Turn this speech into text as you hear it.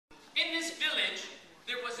In this village,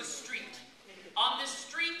 there was a street. On this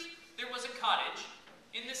street, there was a cottage.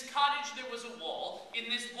 In this cottage, there was a wall. In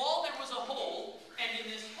this wall, there was a hole. And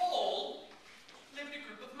in this hole lived a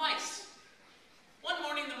group of mice. One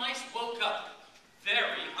morning, the mice woke up,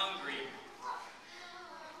 very hungry.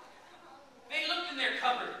 They looked in their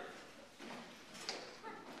cupboard.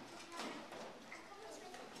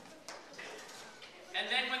 And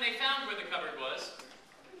then when they found where the cupboard was,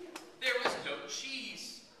 there was no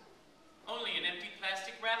cheese, only an empty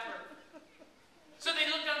plastic wrapper. So they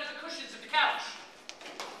looked under the cushions of the couch.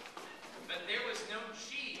 But there was no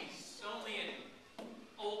cheese, only an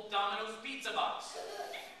old Domino's pizza box.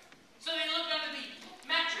 So they looked under the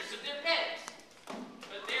mattress of their bed.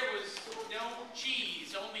 But there was no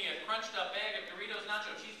cheese, only a crunched up bag of Doritos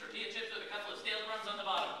nacho cheese tortilla chips with a couple of stale crumbs on the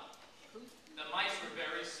bottom. The mice were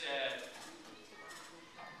very sad.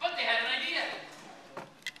 But they had an idea.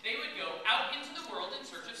 They would go out into the world in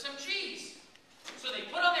search of some cheese. So they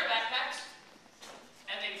put on their backpacks,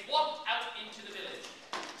 and they walked out into the village.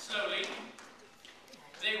 Slowly,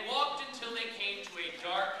 they walked until they came to a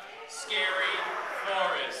dark, scary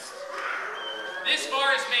forest. This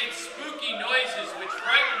forest made spooky noises which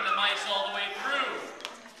frightened the mice all the way through.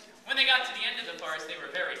 When they got to the end of the forest, they were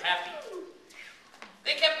very happy.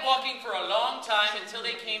 They kept walking for a long time until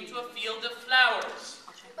they came to a field of flowers.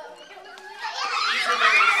 These were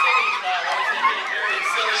very silly flowers. They made very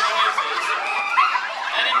silly noises.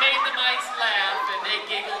 And it made the mice laugh, and they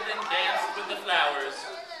giggled and danced with the flowers.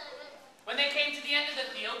 When they came to the end of the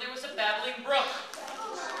field, there was a babbling brook.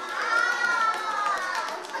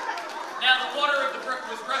 Now, the water of the brook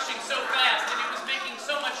was rushing so fast, and it was making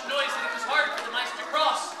so much noise that it was hard for the mice to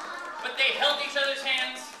cross. But they held each other's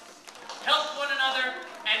hands, helped one another,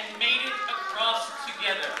 and made it across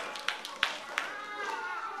together.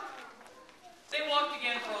 They walked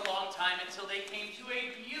again for a long time until they came to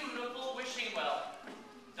a beautiful wishing well.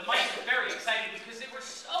 The mice were very excited because they were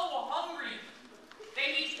so hungry.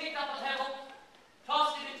 They each picked up a pebble,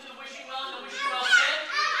 tossed it into the wishing well, and the wishing well said.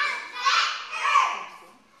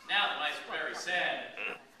 Now the mice were very sad.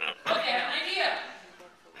 But they had an idea.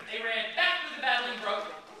 They ran back through the babbling brook,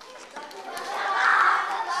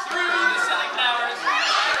 through the silly flowers, through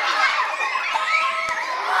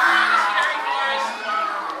the scary forest,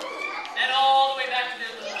 and all the way back to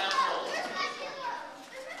their little household.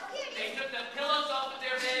 They took the pillows off of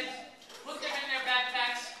their beds, put them in their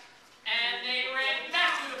backpacks, and they ran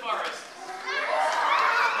back through the forest.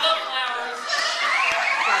 The flowers,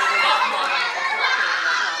 the brook,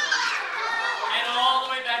 and all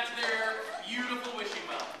the way back to their beautiful wishing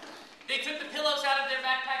well. They took the pillows out of their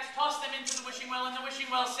backpacks, tossed them into the wishing well, and the wishing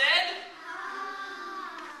well said.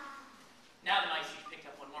 Now the mice each picked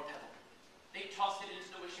up one more pebble. They tossed it into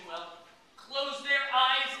the wishing well, closed their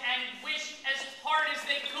eyes, and wished as hard as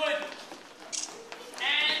they could.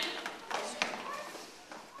 And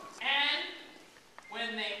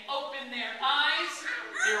when they opened their eyes,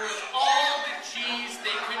 there was all the cheese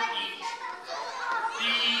they could eat.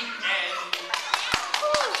 The end.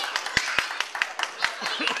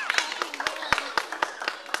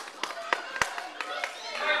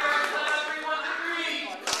 Everyone agree?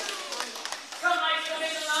 Come, mice, come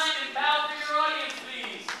in the line and bow for your audience,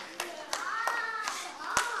 please.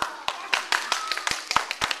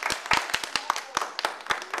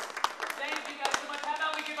 Thank you guys so much. How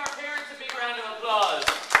about we give our parents a big round of applause?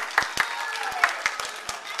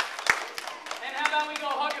 And how about we go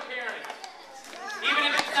hug a parent? Even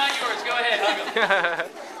if it's not yours, go ahead, hug them.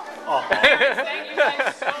 Parents, thank you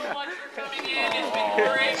guys so much for coming in. It's been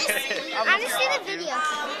great. I want to see the video.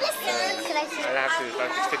 Could I see it? I have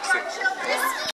to fix it.